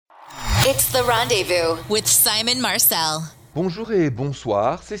It's The Rendezvous with Simon Marcel. Bonjour et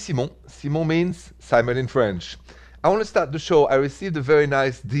bonsoir, c'est Simon. Simon means Simon in French. I want to start the show. I received a very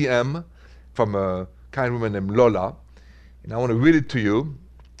nice DM from a kind woman named Lola, and I want to read it to you.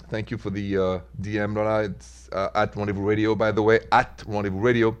 Thank you for the DM, Lola. It's at Rendezvous Radio, by the way, at Rendezvous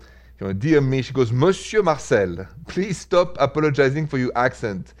Radio. You want to DM me? She goes, Monsieur Marcel, please stop apologizing for your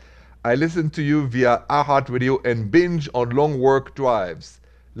accent. I listen to you via iHeartRadio and binge on long work drives.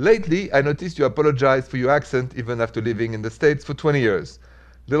 Lately, I noticed you apologize for your accent even after living in the States for 20 years.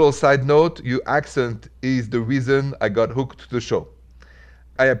 Little side note, your accent is the reason I got hooked to the show.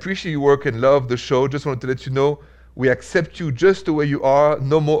 I appreciate your work and love the show. Just wanted to let you know, we accept you just the way you are.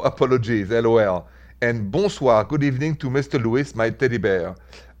 No more apologies, LOL. And bonsoir, good evening to Mr. Louis, my teddy bear.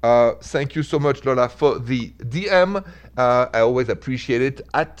 Thank you so much, Lola, for the DM. I always appreciate it.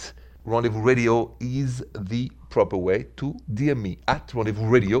 At Rendezvous Radio is the proper way to DM me. At Rendezvous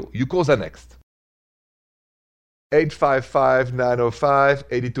Radio. You calls are next.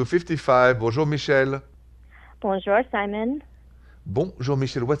 855-905-8255. Bonjour, Michel. Bonjour, Simon. Bonjour,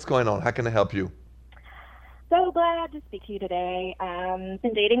 Michel. What's going on? How can I help you? So glad to speak to you today.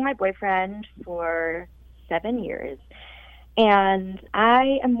 Been dating my boyfriend for 7 years, and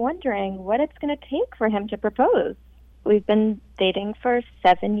I am wondering what it's going to take for him to propose. We've been dating for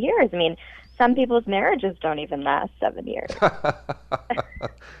 7 years. I mean, some people's marriages don't even last 7 years.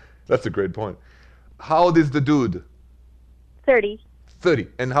 That's a great point. How old is the dude? 30. 30.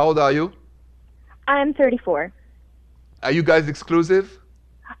 And how old are you? I'm 34. Are you guys exclusive?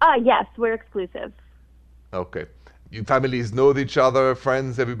 Yes, we're exclusive. Okay. Your families know each other,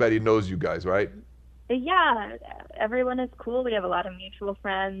 friends, everybody knows you guys, right? Yeah, everyone is cool. We have a lot of mutual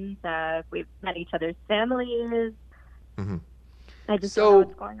friends. We've met each other's families. Mm-hmm. I just don't know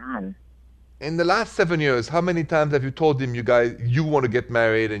what's going on. In the last 7 years, how many times have you told him you want to get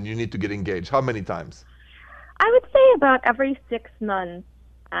married and you need to get engaged? How many times? I would say about every 6 months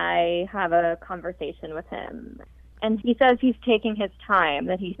I have a conversation with him. And he says he's taking his time,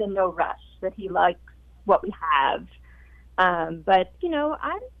 that he's in no rush, that he likes what we have. But,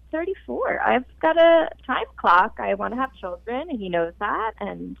 I'm 34. I've got a time clock. I want to have children, and he knows that.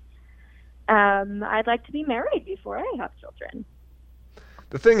 And I'd like to be married before I have children.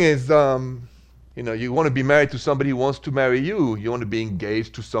 The thing is, you want to be married to somebody who wants to marry you. You want to be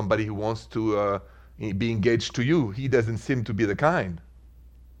engaged to somebody who wants to be engaged to you. He doesn't seem to be the kind.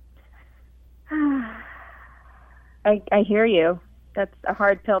 I hear you. That's a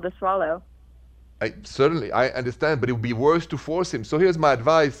hard pill to swallow. I understand, but it would be worse to force him. So here's my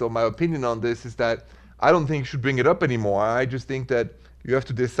advice or my opinion on this is that I don't think you should bring it up anymore. I just think that you have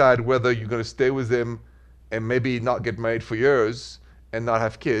to decide whether you're going to stay with him and maybe not get married for years and not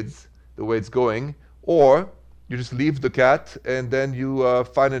have kids the way it's going, or you just leave the cat and then you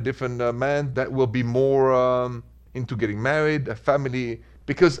find a different man that will be more into getting married, a family,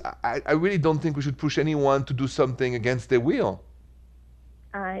 because I really don't think we should push anyone to do something against their will.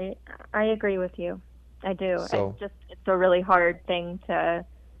 I agree with you. I do. So, it's a really hard thing to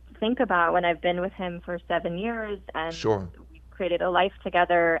think about when I've been with him for 7 years and sure. we created a life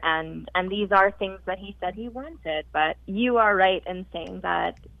together, and these are things that he said he wanted. But you are right in saying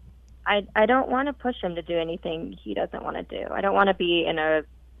that I don't want to push him to do anything he doesn't want to do. I don't want to be in a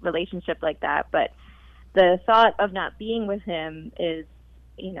relationship like that. But the thought of not being with him is,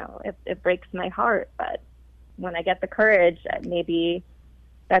 it breaks my heart. But when I get the courage, maybe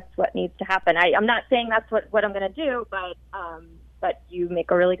that's what needs to happen. I'm not saying that's what I'm going to do, but you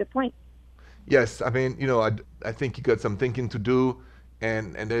make a really good point. Yes, I mean, I think you got some thinking to do,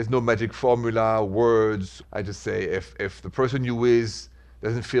 and there's no magic formula, words. I just say if the person you with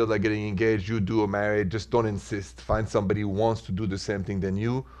doesn't feel like getting engaged, you do or married, just don't insist. Find somebody who wants to do the same thing than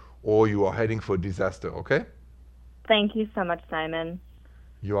you, or you are heading for disaster, okay? Thank you so much, Simon.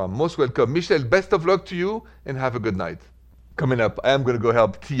 You are most welcome. Michel, best of luck to you, and have a good night. Coming up, I am going to go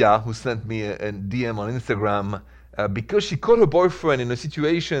help Tia, who sent me a DM on Instagram, because she caught her boyfriend in a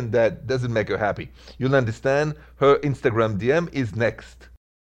situation that doesn't make her happy. You'll understand. Her Instagram DM is next.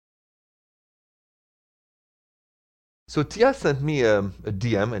 So Tia sent me a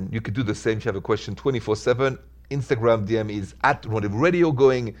DM, and you could do the same if you have a question 24/7. Instagram DM is at Rendezvous Radio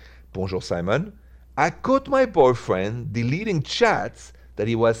going, Bonjour Simon. I caught my boyfriend deleting chats that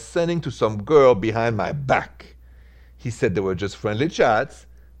he was sending to some girl behind my back. He said they were just friendly chats,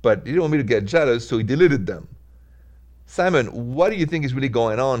 but he didn't want me to get jealous, so he deleted them. Simon, what do you think is really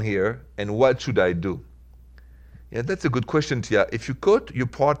going on here, and what should I do? Yeah, that's a good question, Tia. If you caught your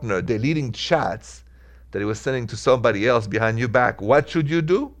partner deleting chats that he was sending to somebody else behind your back, what should you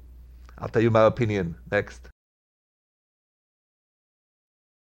do? I'll tell you my opinion next.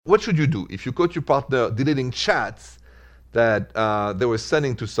 What should you do if you caught your partner deleting chats that they were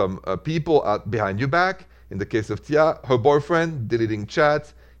sending to some people out behind your back? In the case of Tia, her boyfriend deleting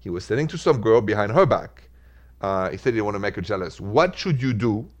chats he was sending to some girl behind her back. He said he didn't want to make her jealous. What should you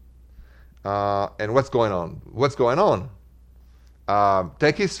do? And what's going on? What's going on?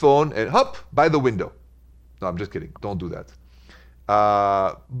 Take his phone and hop by the window. No, I'm just kidding. Don't do that.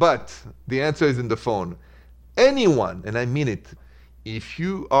 But the answer is in the phone. Anyone, and I mean it, if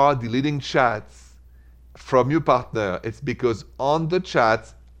you are deleting chats from your partner, it's because on the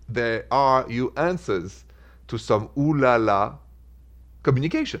chats there are your answers to some ooh la la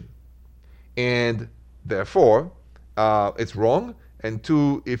communication. And therefore, it's wrong. And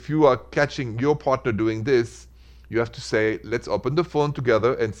two, if you are catching your partner doing this, you have to say, let's open the phone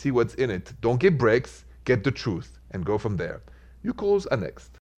together and see what's in it. Don't give breaks, get the truth, and go from there. Your calls are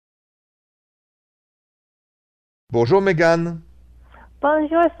next. Bonjour, Megan.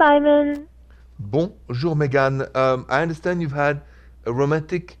 Bonjour, Simon. Bonjour, Megan. I understand you've had a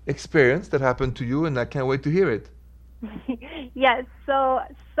romantic experience that happened to you, and I can't wait to hear it. Yes, so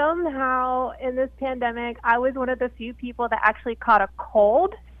somehow in this pandemic, I was one of the few people that actually caught a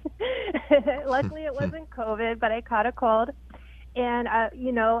cold. Luckily, it wasn't COVID, but I caught a cold. And,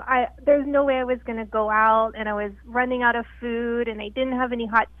 there's no way I was going to go out, and I was running out of food, and I didn't have any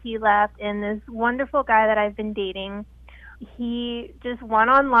hot tea left. And this wonderful guy that I've been dating, he just went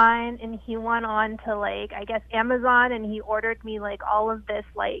online, and he went on to, Amazon, and he ordered me, all of this,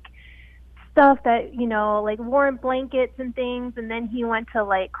 stuff that, warm blankets and things. And then he went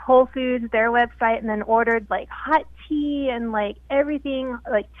to, Whole Foods, their website, and then ordered, hot tea and, everything,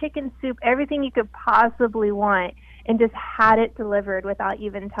 chicken soup, everything you could possibly want, and just had it delivered without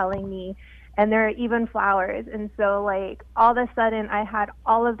even telling me. And there are even flowers. And so, all of a sudden, I had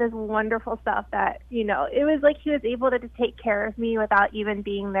all of this wonderful stuff that, it was like he was able to take care of me without even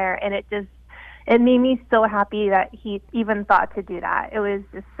being there. And it made me so happy that he even thought to do that. It was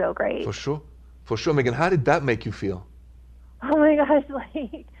just so great. For sure, Megan. How did that make you feel? Oh my gosh,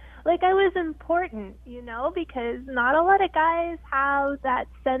 I was important, because not a lot of guys have that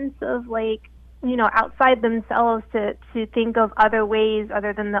sense of outside themselves to think of other ways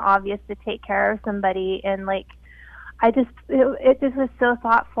other than the obvious to take care of somebody. And it just was so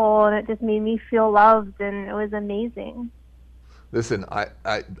thoughtful, and it just made me feel loved, and it was amazing. Listen,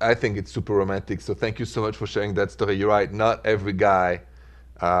 I think it's super romantic, so thank you so much for sharing that story. You're right, not every guy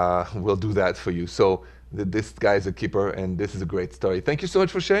will do that for you. So this guy is a keeper, and this is a great story. Thank you so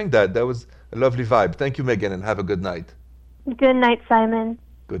much for sharing that. That was a lovely vibe. Thank you, Megan, and have a good night. Good night, Simon.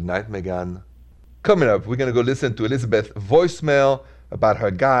 Good night, Megan. Coming up, we're going to go listen to Elizabeth's voicemail about her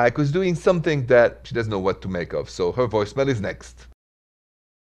guy who's doing something that she doesn't know what to make of. So her voicemail is next.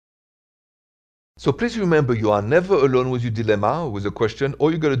 So please remember, you are never alone with your dilemma or with a question.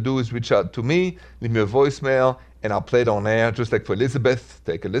 All you got to do is reach out to me, leave me a voicemail, and I'll play it on air, just like for Elizabeth.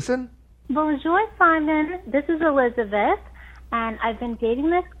 Take a listen. Bonjour, Simon. This is Elizabeth, and I've been dating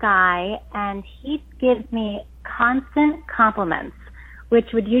this guy, and he gives me constant compliments,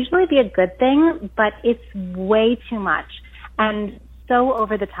 which would usually be a good thing, but it's way too much and so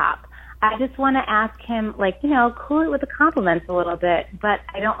over the top. I just want to ask him, cool it with the compliments a little bit, but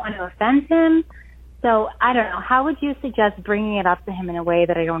I don't want to offend him. So I don't know. How would you suggest bringing it up to him in a way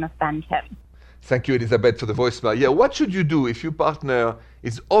that I don't offend him? Thank you, Elizabeth, for the voicemail. Yeah, what should you do if your partner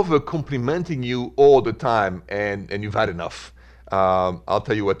is over-complimenting you all the time and you've had enough? I'll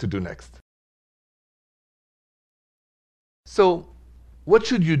tell you what to do next. So, what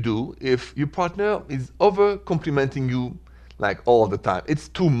should you do if your partner is over-complimenting you all the time? It's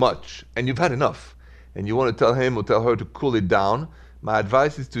too much, and you've had enough, and you want to tell him or tell her to cool it down. My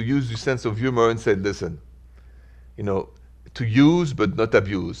advice is to use your sense of humor and say, listen, to use but not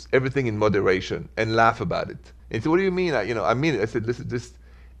abuse, everything in moderation, and laugh about it. And so, what do you mean? I mean it. I said, listen,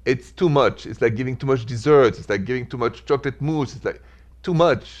 it's too much. It's like giving too much desserts. It's like giving too much chocolate mousse. It's like too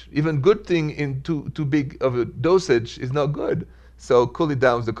much. Even good thing in too big of a dosage is not good. So cool it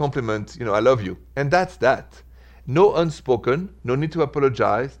down with the compliment, I love you. And that's that. No unspoken, no need to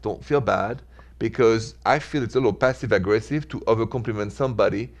apologize, don't feel bad, because I feel it's a little passive-aggressive to over-compliment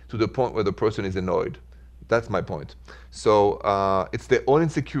somebody to the point where the person is annoyed. That's my point. So it's their own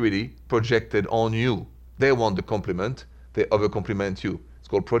insecurity projected on you. They want the compliment, they over-compliment you. It's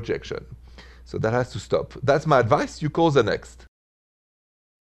called projection. So that has to stop. That's my advice. Your calls are next.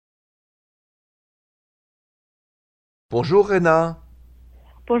 Bonjour, Rena.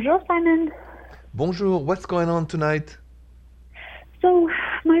 Bonjour, Simon. Bonjour. What's going on tonight? So,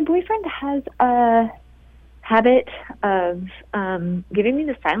 my boyfriend has a habit of giving me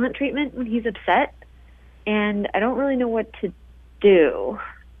the silent treatment when he's upset, and I don't really know what to do.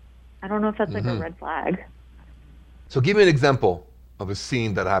 I don't know if that's like a red flag. So give me an example of a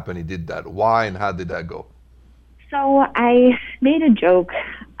scene that happened. He did that. Why and how did that go? So I made a joke.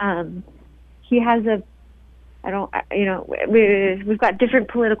 He has we've got different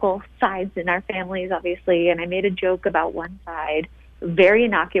political sides in our families, obviously, and I made a joke about one side, very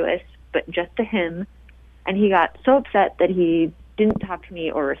innocuous, but just to him, and he got so upset that he didn't talk to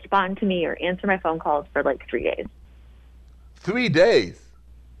me or respond to me or answer my phone calls for like 3 days. 3 days?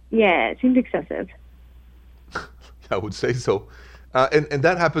 Yeah, it seemed excessive. I would say so. And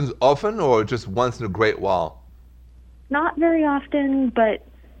that happens often or just once in a great while? Not very often,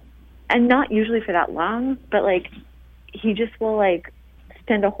 and not usually for that long, but like he just will like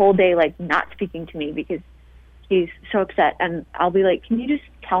spend a whole day like not speaking to me because he's so upset, and I'll be like, can you just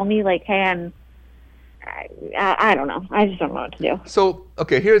tell me like, hey, I don't know. I just don't know what to do. So,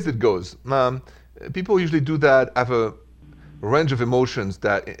 okay, here's it goes. People usually do that, have a range of emotions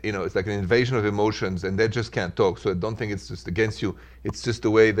that, it's like an invasion of emotions and they just can't talk. So I don't think it's just against you. It's just the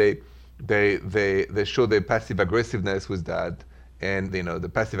way they show their passive aggressiveness with that. And, the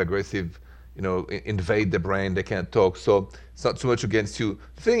passive aggressive, invade the brain. They can't talk. So it's not so much against you.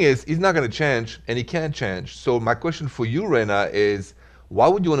 The thing is, he's not going to change and he can't change. So my question for you, Rena, is why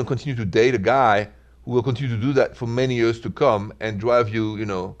would you want to continue to date a guy who will continue to do that for many years to come and drive you,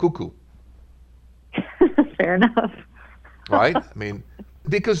 cuckoo? Fair enough. Right? I mean,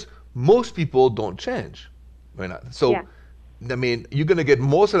 because most people don't change. Right? So, yeah. I mean, you're going to get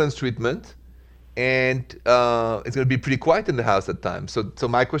more silence treatment and it's going to be pretty quiet in the house at times. So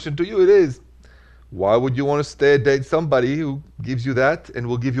my question to you is, why would you want to date somebody who gives you that and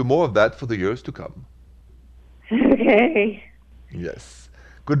will give you more of that for the years to come? Okay. Yes.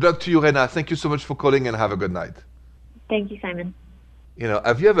 Good luck to you, Rena. Thank you so much for calling and have a good night. Thank you, Simon.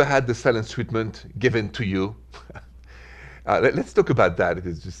 Have you ever had the silence treatment given to you? Let's talk about that.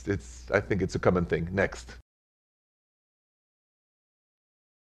 I think it's a common thing. Next.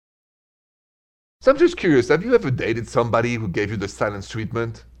 So I'm just curious, have you ever dated somebody who gave you the silence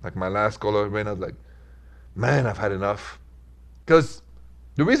treatment? Like my last caller, Rena, like, man, I've had enough. Because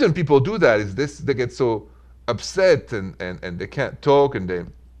the reason people do that is they get so upset and they can't talk and they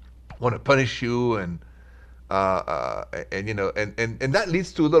want to punish you and that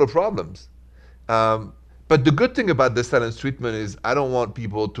leads to a lot of problems. But the good thing about the silence treatment is I don't want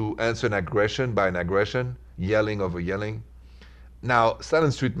people to answer an aggression by an aggression, yelling over yelling. Now,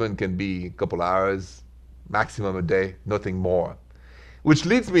 silence treatment can be a couple hours, maximum a day, nothing more. Which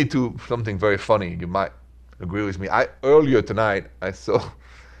leads me to something very funny. You might agree with me. Earlier tonight, I saw,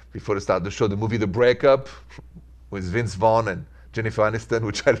 before the start of the show, the movie The Breakup with Vince Vaughn and Jennifer Aniston,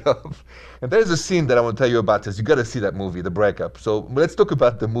 which I love. And there's a scene that I want to tell you about. You got to see that movie, The Breakup. So let's talk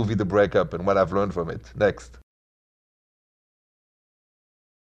about the movie The Breakup and what I've learned from it. Next.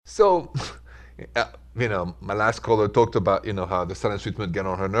 So, my last caller talked about, how the silence treatment get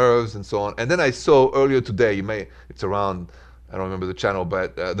on her nerves and so on. And then I saw earlier today, it's around, I don't remember the channel,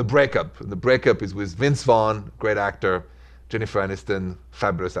 but The Breakup. The Breakup is with Vince Vaughn, great actor, Jennifer Aniston,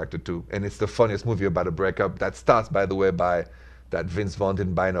 fabulous actor too. And it's the funniest movie about a breakup. That starts, by the way, by that Vince Vaughn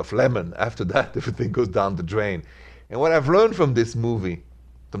didn't buy enough lemon. After that, everything goes down the drain. And what I've learned from this movie,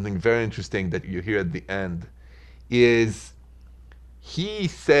 something very interesting that you hear at the end, is he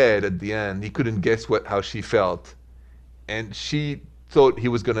said at the end he couldn't guess how she felt, and she thought he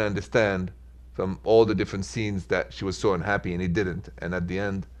was going to understand from all the different scenes that she was so unhappy, and he didn't. And at the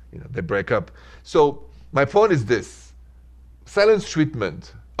end, they break up. So my point is this: silence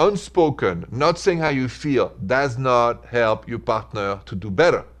treatment, unspoken, not saying how you feel, does not help your partner to do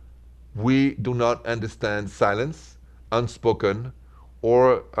better. We do not understand silence, unspoken,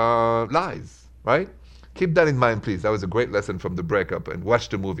 or lies, right? Keep that in mind, please. That was a great lesson from The Breakup. And watch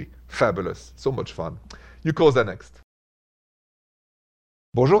the movie. Fabulous. So much fun. You call that next.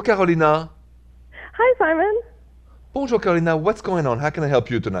 Bonjour, Carolina. Hi, Simon. Bonjour, Carolina. What's going on? How can I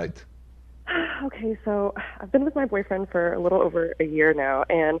help you tonight? Okay, so I've been with my boyfriend for a little over a year now,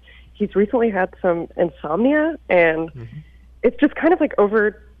 and he's recently had some insomnia, and it's just kind of like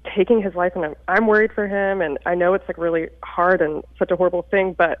overtaking his life, and I'm worried for him, and I know it's like really hard and such a horrible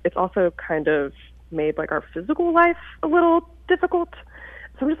thing, but it's also kind of made like our physical life a little difficult.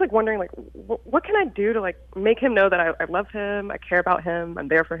 So I'm just like wondering, like, what can I do to like make him know that I love him, I care about him, I'm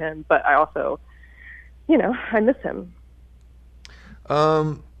there for him, but I also, I miss him.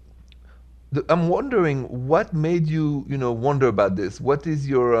 I'm wondering what made you, wonder about this. What is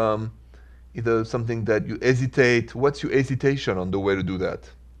your either something that you hesitate? What's your hesitation on the way to do that?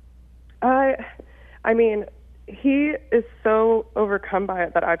 I mean, he is so overcome by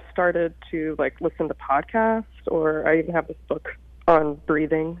it that I've started to like listen to podcasts, or I even have this book on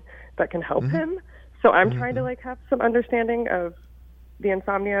breathing that can help him. So I'm trying to like have some understanding of the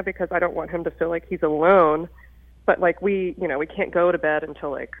insomnia because I don't want him to feel like he's alone. But like we can't go to bed until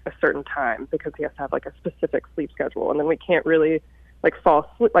like a certain time because he has to have like a specific sleep schedule, and then we can't really like fall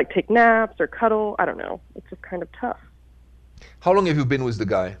asleep, like take naps or cuddle. I don't know. It's just kind of tough. How long have you been with the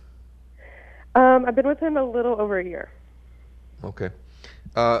guy? I've been with him a little over a year. Okay.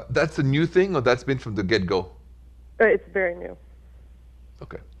 That's a new thing, or that's been from the get-go? It's very new.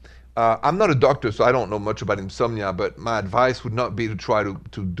 Okay. I'm not a doctor, so I don't know much about insomnia, but my advice would not be to try to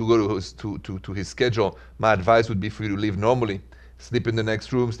go to his schedule. My advice would be for you to live normally. Sleep in the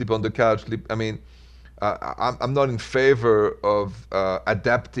next room, sleep on the couch, I'm not in favor of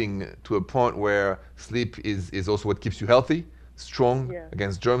adapting to a point where sleep is also what keeps you healthy, strong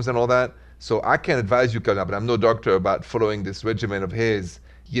against germs and all that. So I can advise you, Kalina, but I'm no doctor, about following this regimen of his.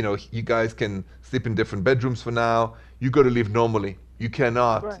 You know, you guys can sleep in different bedrooms for now. You got to live normally. You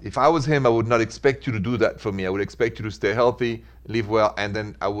cannot. Right. If I was him, I would not expect you to do that for me. I would expect you to stay healthy, live well, and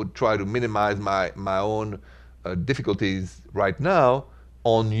then I would try to minimize my own difficulties right now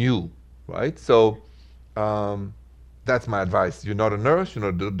on you, right? So that's my advice. You're not a nurse,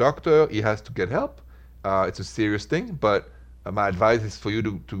 you're not a doctor. He has to get help. It's a serious thing, but my advice is for you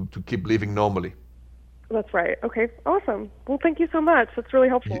to keep living normally. That's right. Okay, awesome. Well, thank you so much. That's really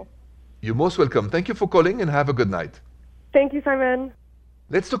helpful. You're most welcome. Thank you for calling, and have a good night. Thank you, Simon.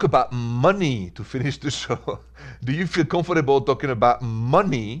 Let's talk about money to finish the show. Do you feel comfortable talking about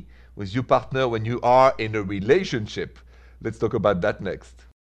money with your partner when you are in a relationship? Let's talk about that next.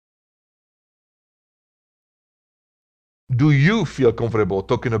 Do you feel comfortable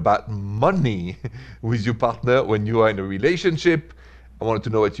talking about money with your partner when you are in a relationship? I wanted to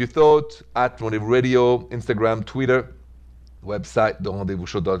know what you thought. At Rendezvous Radio, Instagram, Twitter, website,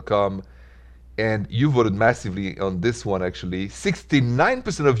 therendezvousshow.com. And you voted massively on this one, actually.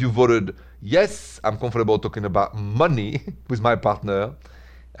 69% of you voted, yes, I'm comfortable talking about money with my partner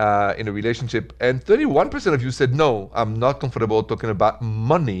in a relationship. And 31% of you said, no, I'm not comfortable talking about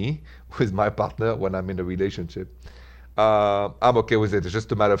money with my partner when I'm in a relationship. I'm okay with it. It's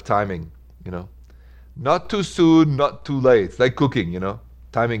just a matter of timing, you know. Not too soon, not too late. It's like cooking, you know.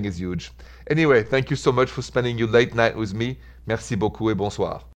 Timing is huge. Anyway, thank you so much for spending your late night with me. Merci beaucoup et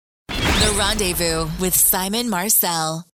bonsoir. The Rendezvous with Simon Marcel.